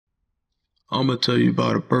I'ma tell you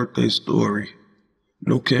about a birthday story.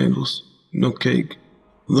 No candles, no cake,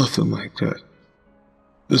 nothing like that.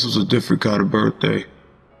 This was a different kind of birthday.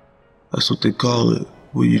 That's what they call it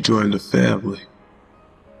when you join the family.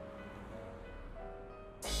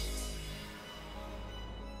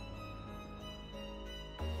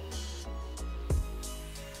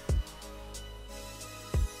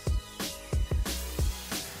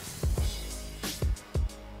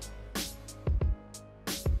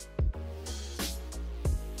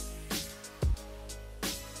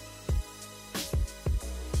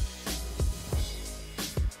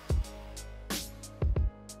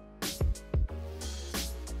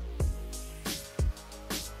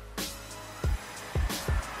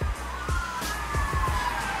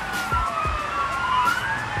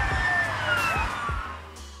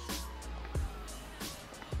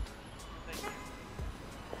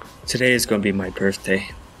 Today is going to be my birthday.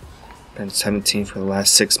 Been 17 for the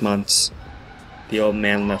last 6 months. The old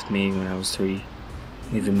man left me when I was 3,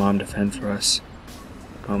 leaving Mom to fend for us.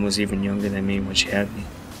 Mom was even younger than me when she had me.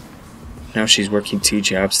 Now she's working 2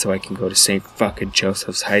 jobs so I can go to St. fucking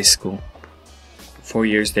Joseph's High School. 4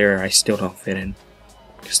 years there, I still don't fit in,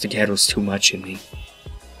 because the ghetto's too much in me.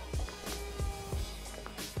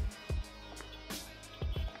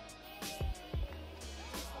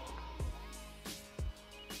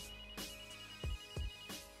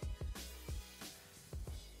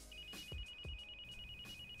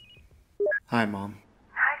 Hi, Mom.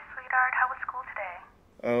 Hi, sweetheart. How was school today?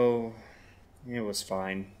 Oh, it was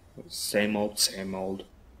fine. Same old, same old.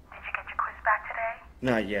 Did you get your quiz back today?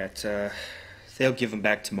 Not yet. They'll give them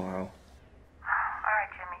back tomorrow.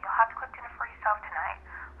 Alright, Jimmy. You'll have to cook dinner for yourself tonight.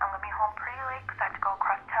 I'm gonna be home pretty late because I have to go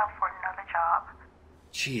across town for another job.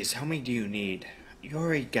 Jeez, how many do you need? You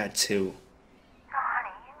already got 2. No,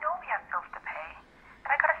 honey. You know we have bills to pay.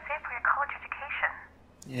 And I gotta save for your college education.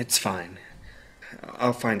 It's fine.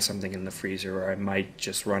 I'll find something in the freezer, or I might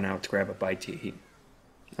just run out to grab a bite to eat.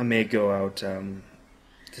 I may go out to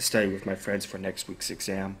study with my friends for next week's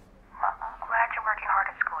exam. Well, I'm glad you're working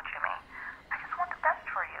hard at school, Jimmy. I just want the best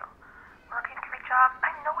for you. Working 3 jobs,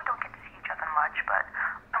 I know we don't get to see each other much, but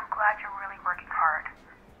I'm glad you're really working hard.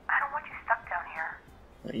 I don't want you stuck down here.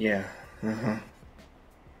 Yeah,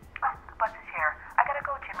 Oh, the bus is here. I gotta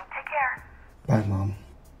go, Jimmy. Take care. Bye, Mom.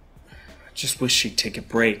 I just wish she'd take a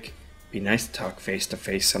break. Be nice to talk face to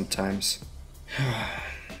face sometimes.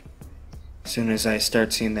 As soon as I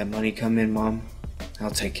start seeing that money come in, Mom,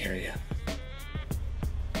 I'll take care of you.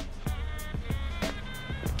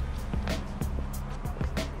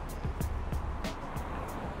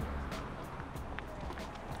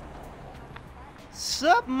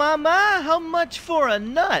 Sup, mama? How much for a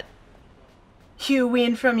nut? You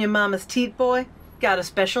win from your mama's teeth, boy? Got a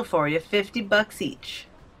special for you, $50 each.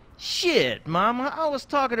 Shit, mama, I was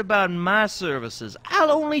talking about my services.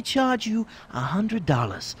 I'll only charge you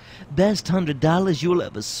 $100. Best $100 you'll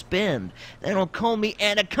ever spend. They don't call me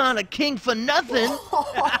Anaconda King for nothing.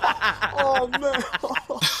 Oh, man.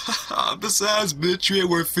 Besides, bitch, you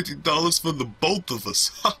ain't worth $50 for the both of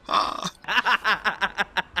us.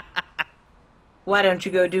 Why don't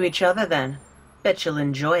you go do each other then? Bet you'll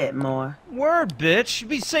enjoy it more. Word, bitch.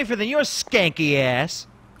 Be safer than your skanky ass.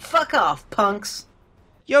 Fuck off, punks.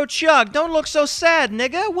 Yo, Chuck, don't look so sad,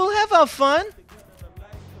 nigga. We'll have our fun.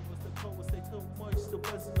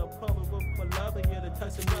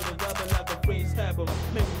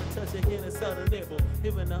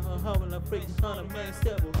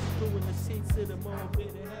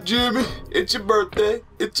 Jimmy, it's your birthday.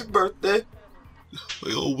 It's your birthday.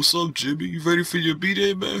 Yo, what's up, Jimmy? You ready for your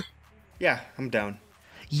B-Day, man? Yeah, I'm down.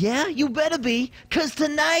 Yeah, you better be, 'cause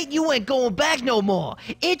tonight you ain't going back no more.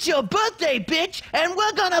 It's your birthday, bitch, and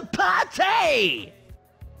we're gonna party!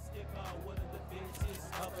 Step out with the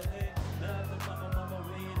bitches, our head. Now the cover mama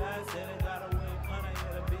realize that I got away upon her.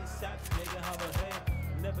 Yeah, the bitch shot the nigga our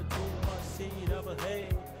head. Never do much shit our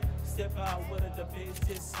head. Step out with the bitches,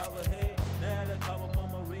 our head. Now the cover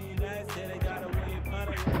mama.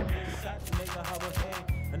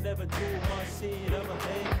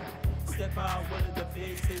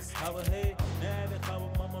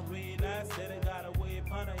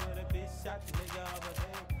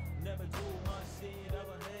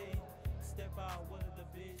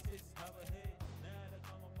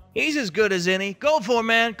 He's as good as any. Go for it,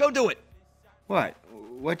 man. Go do it. What?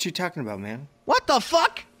 What you talking about, man? What the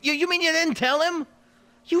fuck? You mean you didn't tell him?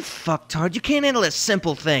 You fucktard. You can't handle a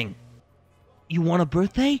simple thing. You want a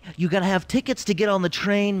birthday? You gotta have tickets to get on the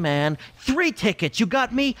train, man. 3 tickets, you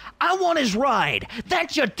got me? I want his ride.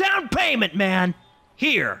 That's your down payment, man.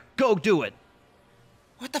 Here, go do it.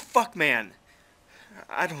 What the fuck, man?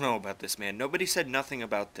 I don't know about this, man. Nobody said nothing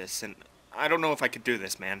about this, and I don't know if I could do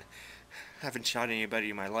this, man. I haven't shot anybody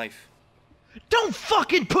in my life. Don't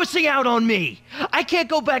fucking pussy out on me! I can't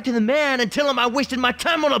go back to the man and tell him I wasted my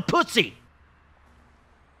time on a pussy!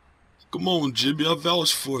 Come on, Jimmy, I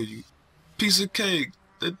vouch for you. Piece of cake.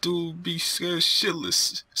 That dude be scared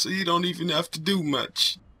shitless, so you don't even have to do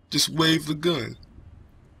much. Just wave the gun.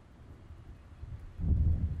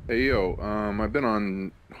 Hey, yo, I've been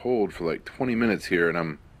on hold for like 20 minutes here, and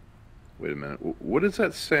I'm... Wait a minute. What is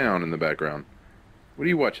that sound in the background? What are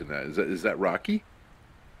you watching that? Is that Rocky?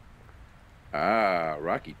 Ah,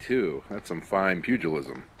 Rocky 2. That's some fine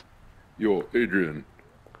pugilism. Yo, Adrian,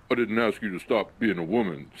 I didn't ask you to stop being a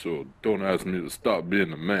woman, so don't ask me to stop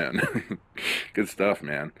being a man. Good stuff,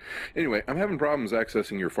 man. Anyway, I'm having problems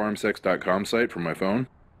accessing your farmsex.com site from my phone.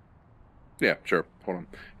 Yeah, sure. Hold on.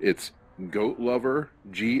 It's Goatlover,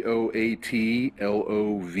 GOATLOVER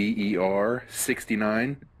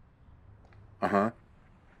 69.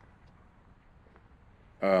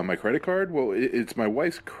 My credit card? Well, it's my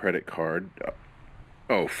wife's credit card.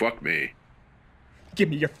 Oh, fuck me. Give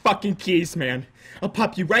me your fucking keys, man. I'll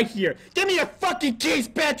pop you right here. Give me your fucking keys,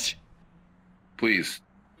 bitch! Please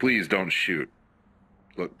don't shoot.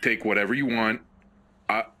 Look, take whatever you want.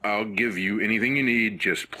 I'll give you anything you need.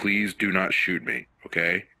 Just please do not shoot me,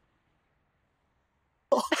 okay?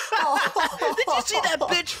 Did you see that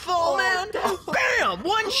bitch fall, man? Bam!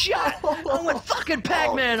 One shot! I went fucking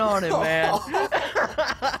Pac-Man on him, man.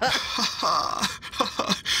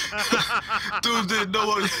 Dude didn't know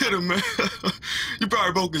what hit him, man. You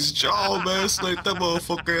probably broke his jaw, man. Snaked that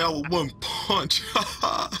motherfucker out with one punch.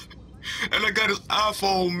 And I got his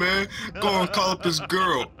iPhone, man. Go and call up his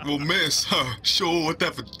girl. We'll miss her. Show her what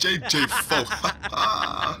that for JJ for.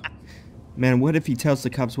 Man, what if he tells the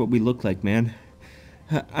cops what we look like, man?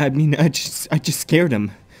 I mean, I just scared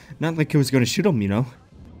him. Not like I was gonna shoot him, you know?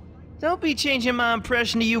 Don't be changing my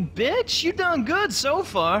impression of you, bitch. You done good so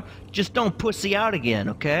far. Just don't pussy out again,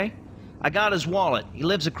 okay? I got his wallet. He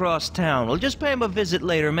lives across town. We'll just pay him a visit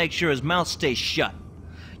later and make sure his mouth stays shut.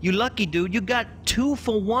 You lucky dude, you got 2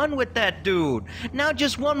 for 1 with that dude. Now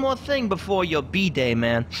just one more thing before your B-day,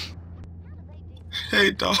 man.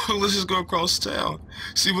 Hey, dog, let's just go across town.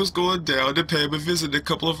 See what's going down, then pay him a visit in a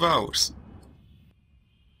couple of hours.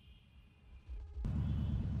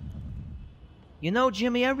 You know,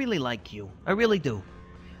 Jimmy, I really like you. I really do.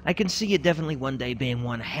 I can see you definitely one day being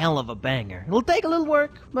one hell of a banger. It'll take a little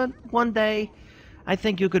work, but one day, I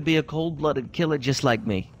think you could be a cold-blooded killer just like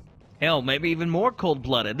me. Hell, maybe even more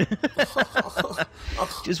cold-blooded.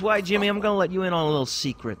 Just why, Jimmy, I'm gonna let you in on a little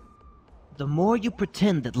secret. The more you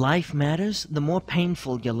pretend that life matters, the more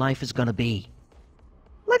painful your life is gonna be.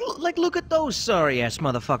 Like look at those sorry-ass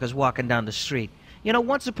motherfuckers walking down the street. You know,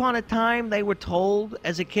 once upon a time, they were told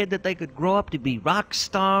as a kid that they could grow up to be rock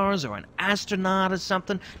stars or an astronaut or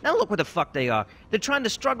something. Now look where the fuck they are. They're trying to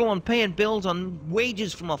struggle on paying bills on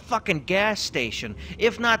wages from a fucking gas station.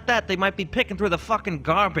 If not that, they might be picking through the fucking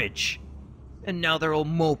garbage. And now they're all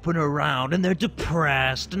moping around, and they're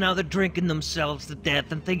depressed, and now they're drinking themselves to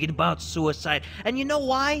death and thinking about suicide. And you know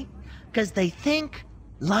why? Because they think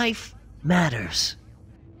life matters.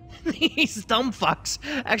 These dumb fucks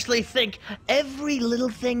actually think every little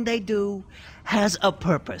thing they do has a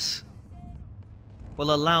purpose.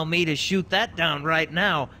 Well, allow me to shoot that down right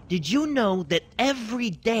now. Did you know that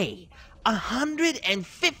every day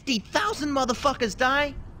 150,000 motherfuckers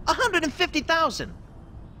die? 150,000!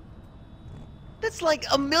 That's like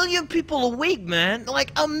 1 million people a week, man.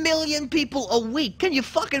 Like 1 million people a week. Can you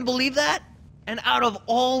fucking believe that? And out of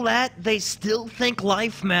all that, they still think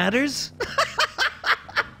life matters?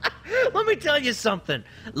 Let me tell you something.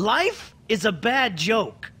 Life is a bad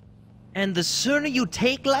joke. And the sooner you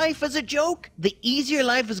take life as a joke, the easier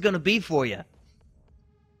life is gonna be for you.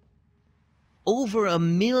 Over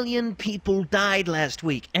 1 million people died last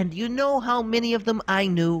week. And you know how many of them I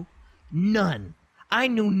knew? None. I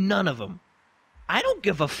knew none of them. I don't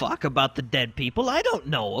give a fuck about the dead people. I don't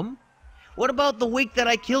know them. What about the week that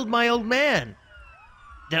I killed my old man?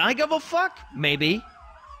 Did I give a fuck? Maybe.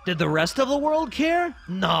 Did the rest of the world care?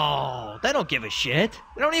 No, they don't give a shit.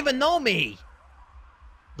 They don't even know me.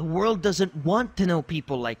 The world doesn't want to know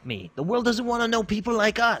people like me. The world doesn't want to know people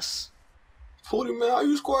like us. Holy man, how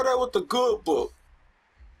you square that with the good book?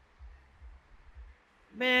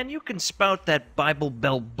 Man, you can spout that Bible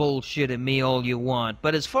Belt bullshit at me all you want,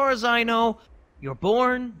 but as far as I know, you're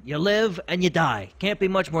born, you live, and you die. Can't be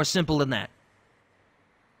much more simple than that.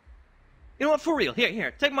 You know what, for real,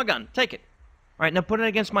 here, take my gun, take it. All right, now put it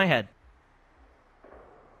against my head.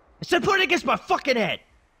 I said put it against my fucking head!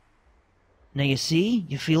 Now you see,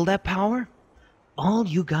 you feel that power? All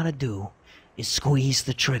you gotta do is squeeze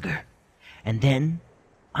the trigger. And then,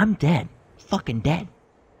 I'm dead. fucking dead.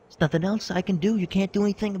 There's nothing else I can do. You can't do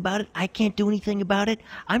anything about it. I can't do anything about it.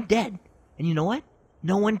 I'm dead. And you know what?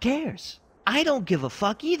 No one cares. I don't give a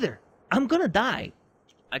fuck either. I'm gonna die.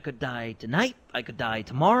 I could die tonight. I could die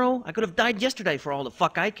tomorrow. I could have died yesterday for all the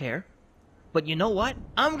fuck I care. But you know what?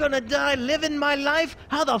 I'm gonna die living my life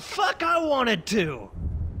how the fuck I wanted to.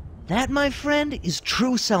 That, my friend, is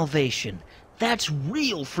true salvation. That's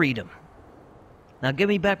real freedom. Now give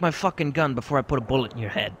me back my fucking gun before I put a bullet in your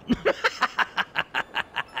head.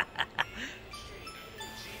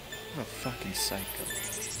 What a fucking psycho.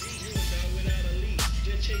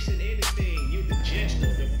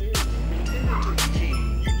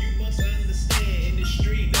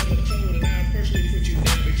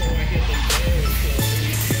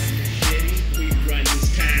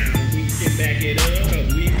 Back it up,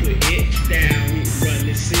 cause we put it down. We run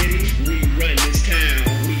this city, we run this town.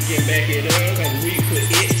 We can back it up, cause we put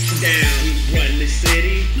it down. We run this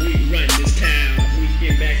city, we run this town. We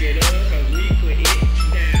can back it up, cause we put it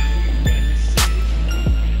down. We run this city.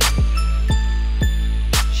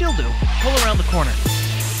 She'll do. Pull around the corner.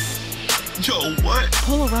 Yo, what?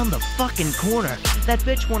 Pull around the fucking corner. That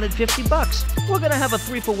bitch wanted $50. We're gonna have a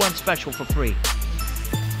 3-for-1 special for free.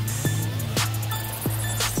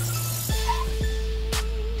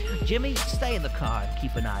 Jimmy, stay in the car and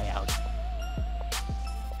keep an eye out.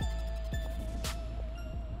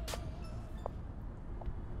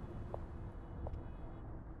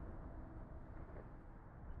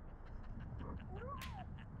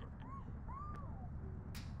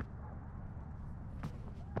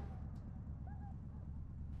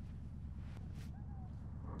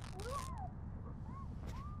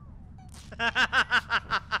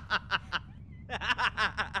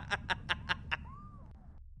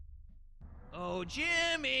 Oh,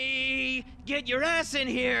 Jimmy! Get your ass in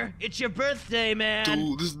here! It's your birthday, man!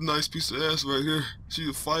 Dude, this is a nice piece of ass right here. She's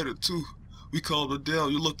a fighter, too. We called her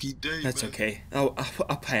down. Your lucky day, That's man. okay. Oh,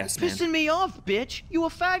 I'll pass, man. Pissing me off, bitch! You a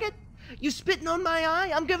faggot? You spitting on my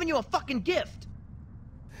eye? I'm giving you a fucking gift!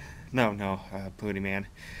 No, Booty man.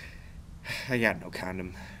 I got no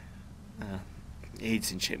condom.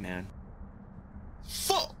 AIDS and shit, man.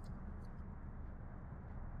 Fuck!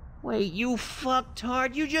 Wait, you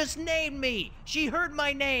fucktard, you just named me! She heard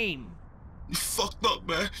my name! You fucked up,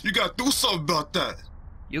 man. You gotta do something about that.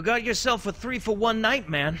 You got yourself a 3-for-1 night,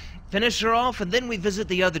 man. Finish her off and then we visit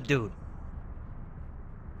the other dude.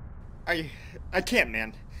 I can't,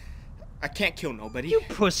 man. I can't kill nobody. You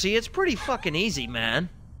pussy, it's pretty fucking easy, man.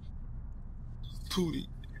 Pootie,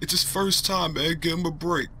 it's his first time, man. Give him a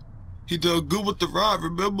break. He done good with the ride,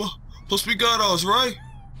 remember? Plus we got ours, right?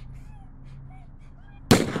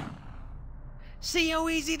 See how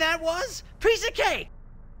easy that was? Piece of cake!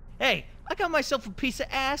 Hey, I got myself a piece of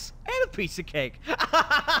ass and a piece of cake.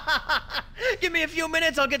 Give me a few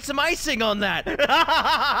minutes, I'll get some icing on that.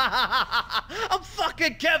 I'm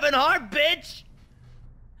fucking Kevin Hart, bitch!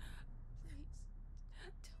 Please,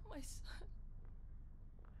 tell my son.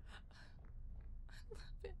 I love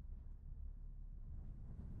him.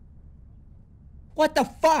 What the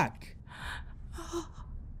fuck?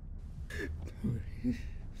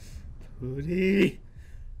 Booty!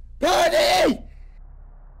 Booty!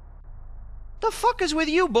 The fuck is with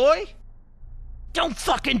you, boy? Don't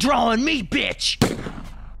fucking draw on me, bitch!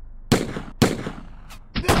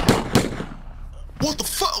 What the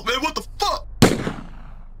fuck, man? What the fuck?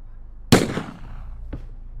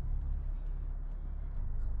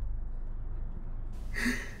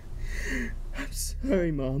 I'm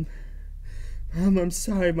sorry, Mom. I'm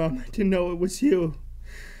sorry, Mom. I didn't know it was you.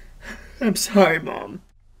 I'm sorry, Mom.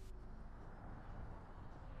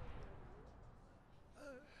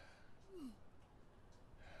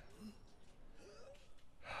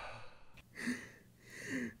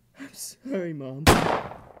 I'm sorry, Mom.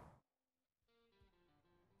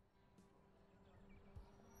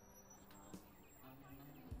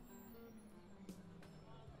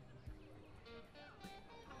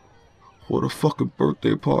 What a fucking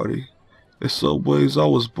birthday party. In some ways, I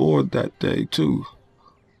was born that day, too.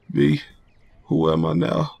 Me? Who am I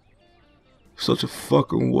now? Such a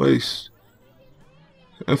fucking waste.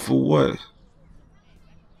 And for what?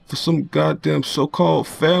 For some goddamn so-called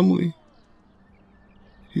family?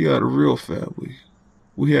 He had a real family.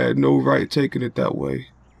 We had no right taking it that way.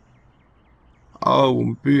 I owe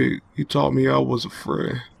him big. He taught me I was a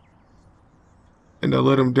friend. And I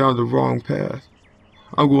led him down the wrong path.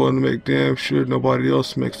 I'm going to make damn sure nobody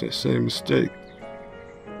else makes that same mistake.